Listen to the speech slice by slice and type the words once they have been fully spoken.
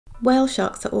Whale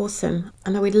sharks are awesome,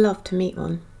 and I would love to meet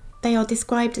one. They are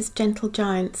described as gentle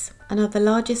giants and are the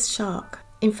largest shark.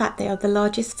 In fact, they are the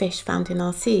largest fish found in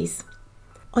our seas.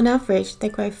 On average, they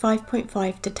grow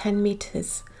 5.5 to 10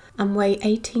 metres and weigh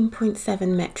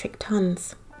 18.7 metric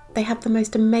tonnes. They have the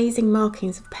most amazing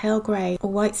markings of pale grey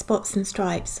or white spots and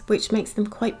stripes, which makes them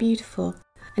quite beautiful,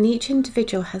 and each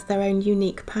individual has their own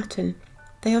unique pattern.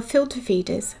 They are filter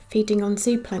feeders, feeding on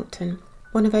zooplankton,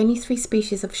 one of only 3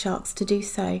 species of sharks to do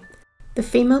so. The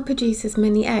female produces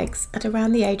many eggs at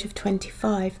around the age of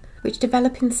 25, which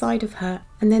develop inside of her,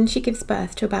 and then she gives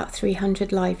birth to about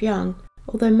 300 live young,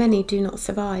 although many do not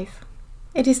survive.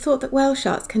 It is thought that whale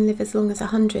sharks can live as long as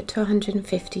 100 to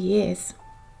 150 years.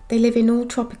 They live in all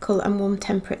tropical and warm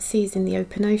temperate seas in the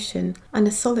open ocean, and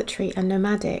are solitary and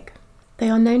nomadic. They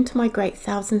are known to migrate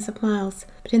thousands of miles,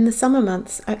 but in the summer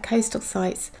months at coastal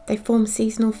sites they form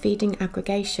seasonal feeding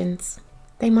aggregations.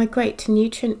 They migrate to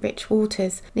nutrient-rich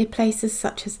waters near places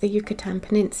such as the Yucatan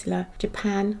Peninsula,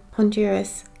 Japan,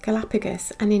 Honduras,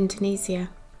 Galapagos and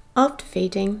Indonesia. After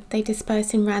feeding, they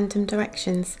disperse in random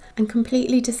directions and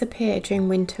completely disappear during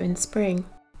winter and spring.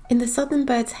 In the southern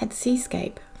Bird's Head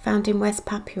seascape, found in West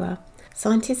Papua,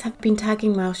 scientists have been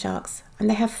tagging whale sharks, and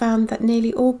they have found that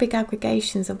nearly all big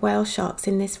aggregations of whale sharks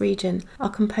in this region are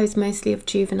composed mostly of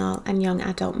juvenile and young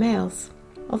adult males.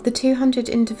 Of the 200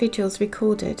 individuals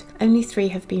recorded, only 3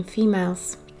 have been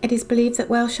females. It is believed that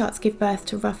whale sharks give birth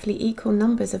to roughly equal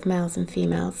numbers of males and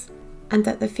females, and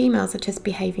that the females are just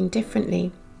behaving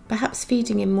differently, perhaps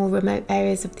feeding in more remote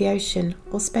areas of the ocean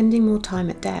or spending more time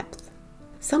at depth.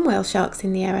 Some whale sharks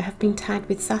in the area have been tagged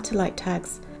with satellite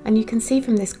tags, and you can see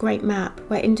from this great map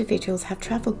where individuals have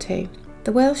travelled to.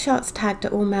 The whale sharks tagged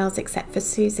are all males except for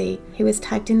Susie, who was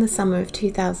tagged in the summer of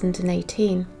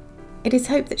 2018. It is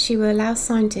hoped that she will allow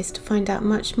scientists to find out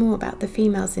much more about the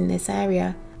females in this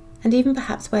area, and even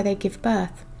perhaps where they give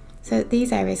birth, so that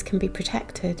these areas can be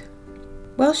protected.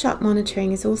 Whale shark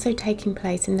monitoring is also taking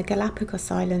place in the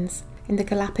Galapagos Islands, in the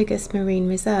Galapagos Marine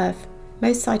Reserve.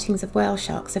 Most sightings of whale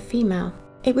sharks are female.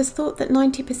 It was thought that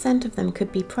 90% of them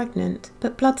could be pregnant,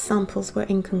 but blood samples were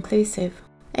inconclusive.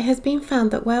 It has been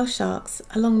found that whale sharks,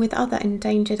 along with other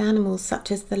endangered animals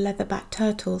such as the leatherback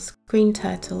turtles, green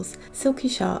turtles, silky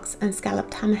sharks and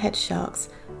scalloped hammerhead sharks,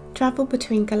 travel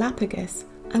between Galapagos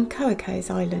and Kaurikos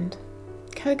Island.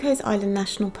 Kaurikos Island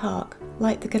National Park,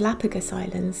 like the Galapagos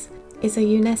Islands, is a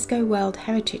UNESCO World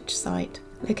Heritage Site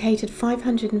located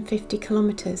 550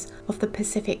 kilometres off the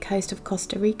Pacific coast of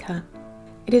Costa Rica.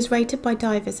 It is rated by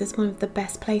divers as one of the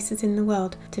best places in the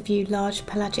world to view large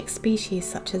pelagic species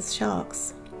such as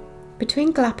sharks.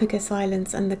 Between Galapagos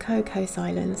Islands and the Kaurikos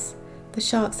Islands, the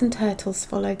sharks and turtles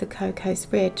follow the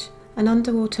Kaurikos Ridge, an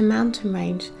underwater mountain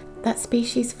range that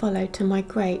species follow to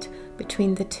migrate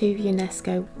between the 2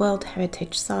 UNESCO World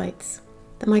Heritage Sites.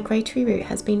 The migratory route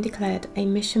has been declared a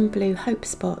Mission Blue Hope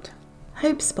Spot.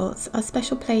 Hope spots are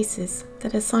special places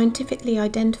that are scientifically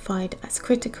identified as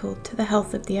critical to the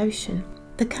health of the ocean.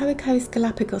 The Kaurikos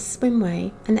Galapagos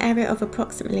Swimway, an area of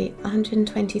approximately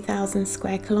 120,000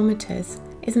 square kilometres,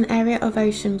 is an area of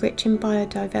ocean rich in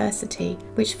biodiversity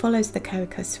which follows the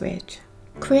Kaurikos Ridge.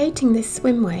 Creating this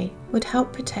swimway would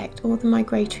help protect all the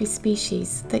migratory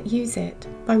species that use it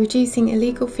by reducing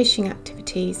illegal fishing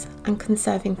activities and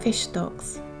conserving fish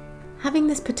stocks. Having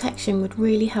this protection would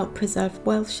really help preserve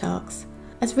whale sharks.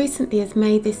 As recently as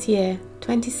May this year,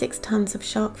 26 tonnes of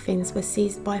shark fins were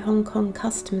seized by Hong Kong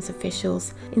customs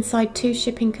officials inside 2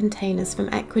 shipping containers from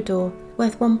Ecuador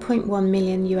worth $1.1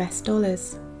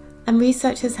 million. And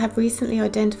researchers have recently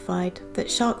identified that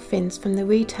shark fins from the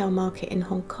retail market in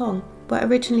Hong Kong were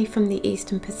originally from the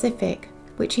Eastern Pacific,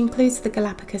 which includes the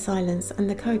Galapagos Islands and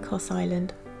the Kaurikos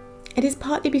Island. It is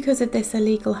partly because of this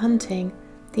illegal hunting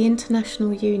the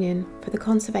International Union for the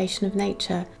Conservation of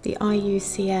Nature, the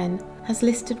IUCN, has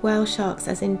listed whale sharks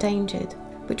as endangered,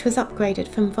 which was upgraded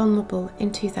from vulnerable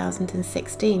in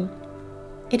 2016.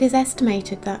 It is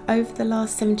estimated that over the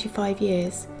last 75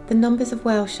 years, the numbers of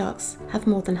whale sharks have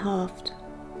more than halved.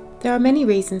 There are many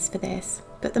reasons for this,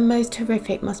 but the most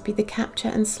horrific must be the capture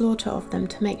and slaughter of them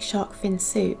to make shark fin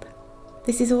soup.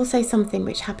 This is also something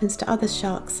which happens to other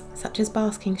sharks, such as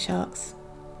basking sharks.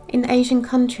 In Asian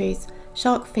countries,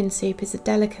 shark fin soup is a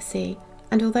delicacy,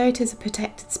 and although it is a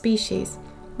protected species,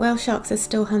 whale sharks are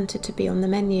still hunted to be on the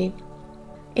menu.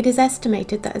 It is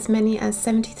estimated that as many as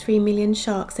 73 million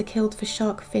sharks are killed for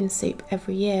shark fin soup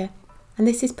every year, and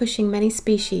this is pushing many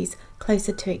species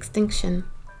closer to extinction.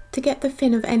 To get the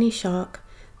fin of any shark,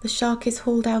 the shark is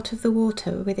hauled out of the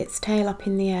water with its tail up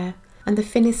in the air, and the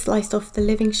fin is sliced off the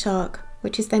living shark,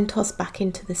 which is then tossed back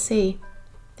into the sea.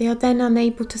 They are then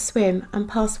unable to swim and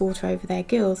pass water over their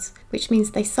gills, which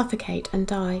means they suffocate and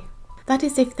die. That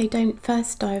is if they don't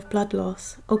first die of blood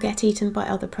loss or get eaten by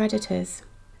other predators.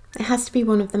 It has to be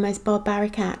one of the most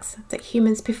barbaric acts that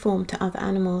humans perform to other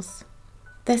animals.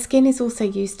 Their skin is also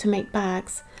used to make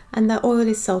bags, and their oil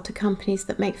is sold to companies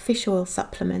that make fish oil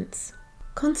supplements.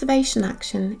 Conservation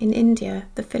action in India,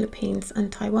 the Philippines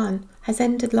and Taiwan has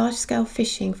ended large-scale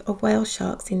fishing of whale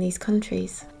sharks in these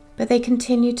countries, but they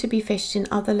continue to be fished in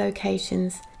other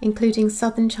locations, including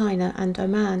southern China and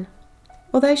Oman.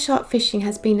 Although shark fishing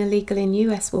has been illegal in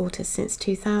US waters since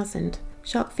 2000,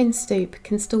 shark fin soup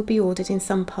can still be ordered in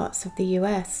some parts of the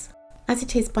US, as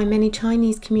it is by many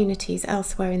Chinese communities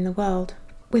elsewhere in the world.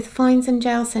 With fines and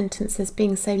jail sentences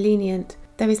being so lenient,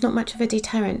 there is not much of a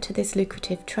deterrent to this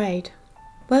lucrative trade.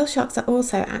 Whale sharks are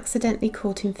also accidentally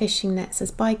caught in fishing nets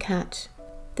as bycatch.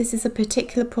 This is a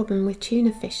particular problem with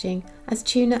tuna fishing, as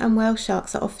tuna and whale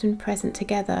sharks are often present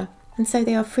together, and so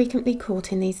they are frequently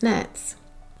caught in these nets.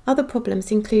 Other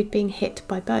problems include being hit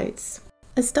by boats.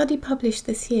 A study published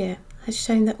this year has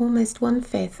shown that almost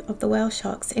 1/5 of the whale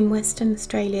sharks in Western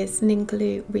Australia's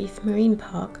Ningaloo Reef Marine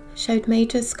Park showed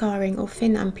major scarring or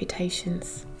fin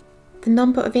amputations. The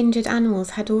number of injured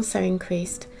animals had also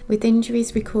increased, with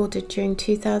injuries recorded during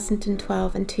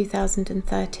 2012 and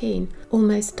 2013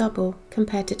 almost double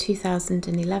compared to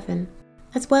 2011.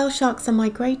 As whale sharks are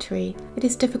migratory, it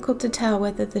is difficult to tell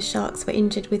whether the sharks were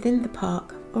injured within the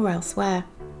park or elsewhere.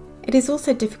 It is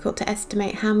also difficult to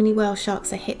estimate how many whale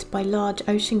sharks are hit by large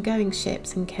ocean-going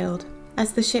ships and killed,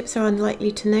 as the ships are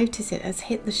unlikely to notice it as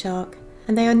hit the shark,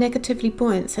 and they are negatively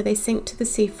buoyant, so they sink to the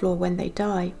seafloor when they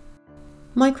die.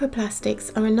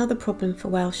 Microplastics are another problem for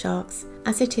whale sharks,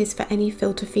 as it is for any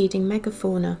filter-feeding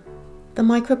megafauna. The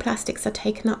microplastics are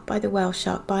taken up by the whale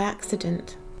shark by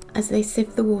accident, as they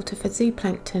sieve the water for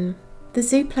zooplankton. The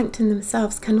zooplankton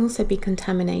themselves can also be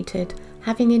contaminated,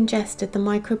 having ingested the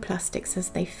microplastics as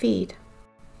they feed.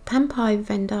 Pampai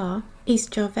Vendar,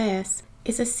 East Jarvis,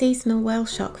 is a seasonal whale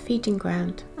shark feeding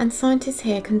ground, and scientists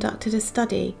here conducted a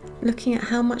study looking at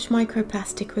how much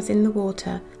microplastic was in the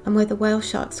water and whether whale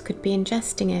sharks could be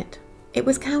ingesting it. It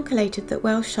was calculated that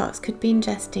whale sharks could be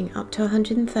ingesting up to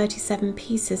 137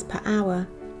 pieces per hour.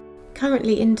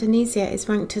 Currently, Indonesia is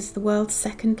ranked as the world's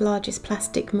second largest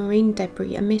plastic marine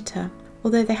debris emitter,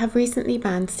 although they have recently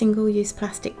banned single-use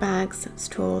plastic bags,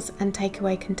 straws and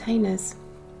takeaway containers.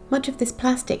 Much of this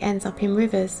plastic ends up in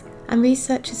rivers, and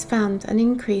researchers found an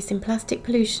increase in plastic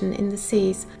pollution in the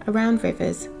seas around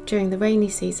rivers during the rainy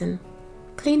season.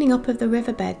 Cleaning up of the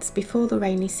riverbeds before the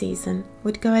rainy season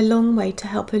would go a long way to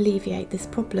help alleviate this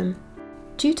problem.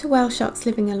 Due to whale sharks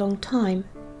living a long time,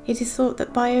 it is thought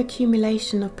that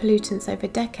bioaccumulation of pollutants over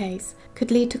decades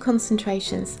could lead to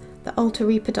concentrations that alter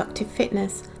reproductive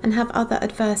fitness and have other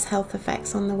adverse health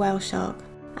effects on the whale shark,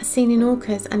 as seen in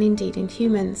orcas and indeed in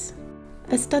humans.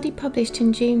 A study published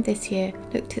in June this year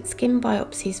looked at skin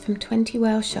biopsies from 20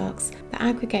 whale sharks that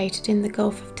aggregated in the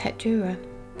Gulf of Tetjura.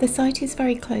 The site is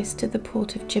very close to the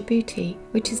port of Djibouti,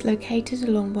 which is located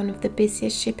along one of the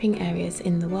busiest shipping areas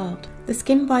in the world. The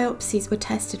skin biopsies were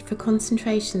tested for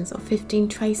concentrations of 15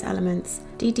 trace elements,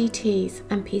 DDTs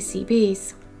and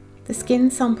PCBs. The skin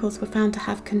samples were found to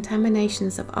have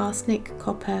contaminations of arsenic,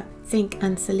 copper, zinc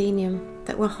and selenium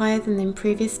that were higher than in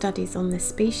previous studies on this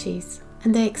species,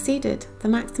 and they exceeded the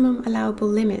maximum allowable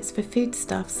limits for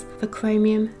foodstuffs for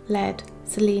chromium, lead,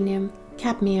 selenium,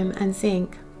 cadmium and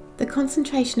zinc. The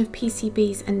concentration of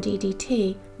PCBs and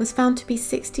DDT was found to be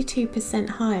 62%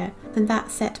 higher than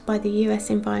that set by the US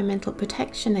Environmental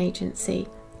Protection Agency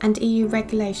and EU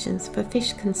regulations for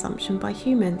fish consumption by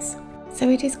humans. So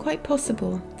it is quite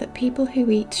possible that people who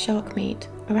eat shark meat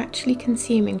are actually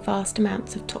consuming vast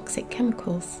amounts of toxic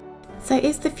chemicals. So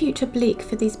is the future bleak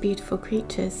for these beautiful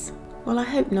creatures? Well, I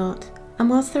hope not. And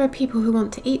whilst there are people who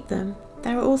want to eat them,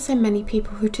 there are also many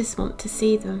people who just want to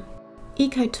see them.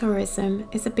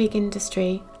 Ecotourism is a big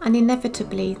industry, and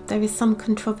inevitably there is some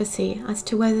controversy as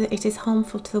to whether it is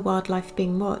harmful to the wildlife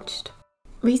being watched.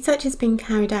 Research is being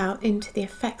carried out into the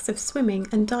effects of swimming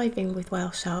and diving with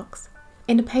whale sharks.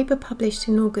 In a paper published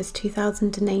in August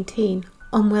 2018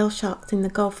 on whale sharks in the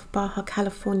Gulf of Baja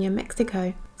California,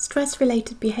 Mexico,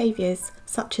 stress-related behaviours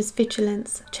such as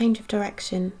vigilance, change of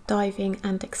direction, diving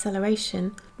and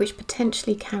acceleration, which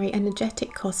potentially carry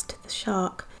energetic cost to the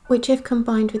shark, which if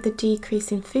combined with a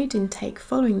decrease in food intake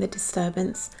following the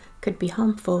disturbance, could be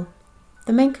harmful.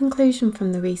 The main conclusion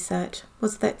from the research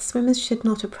was that swimmers should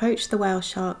not approach the whale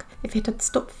shark if it had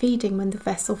stopped feeding when the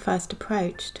vessel first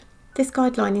approached. This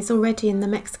guideline is already in the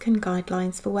Mexican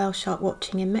guidelines for whale shark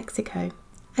watching in Mexico,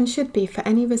 and should be for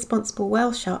any responsible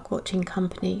whale shark watching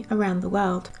company around the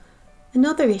world.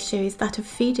 Another issue is that of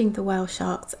feeding the whale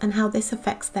sharks and how this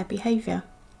affects their behaviour.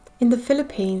 In the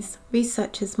Philippines,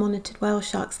 researchers monitored whale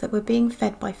sharks that were being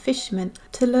fed by fishermen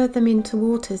to lure them into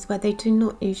waters where they do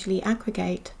not usually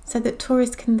aggregate, so that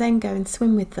tourists can then go and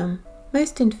swim with them.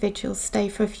 Most individuals stay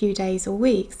for a few days or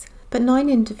weeks, but 9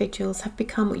 individuals have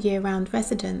become year-round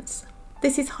residents.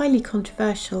 This is highly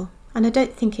controversial, and I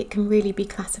don't think it can really be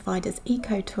classified as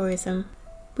ecotourism.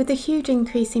 With a huge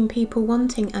increase in people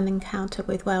wanting an encounter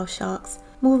with whale sharks,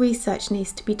 more research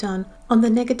needs to be done on the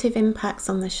negative impacts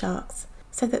on the sharks,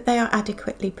 so that they are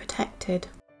adequately protected.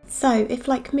 So, if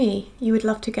like me, you would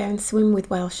love to go and swim with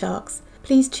whale sharks,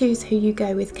 please choose who you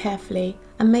go with carefully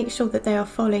and make sure that they are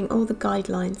following all the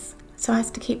guidelines, so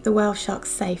as to keep the whale sharks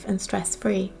safe and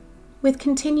stress-free. With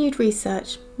continued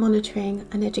research, monitoring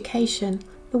and education,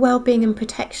 the well-being and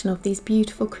protection of these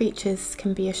beautiful creatures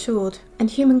can be assured, and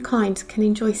humankind can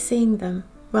enjoy seeing them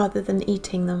rather than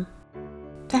eating them.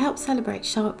 To help celebrate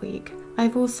Shark Week,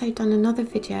 I've also done another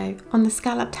video on the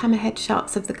scalloped hammerhead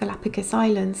sharks of the Galapagos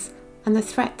Islands and the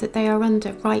threat that they are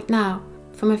under right now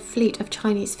from a fleet of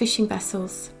Chinese fishing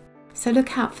vessels. So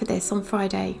look out for this on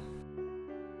Friday.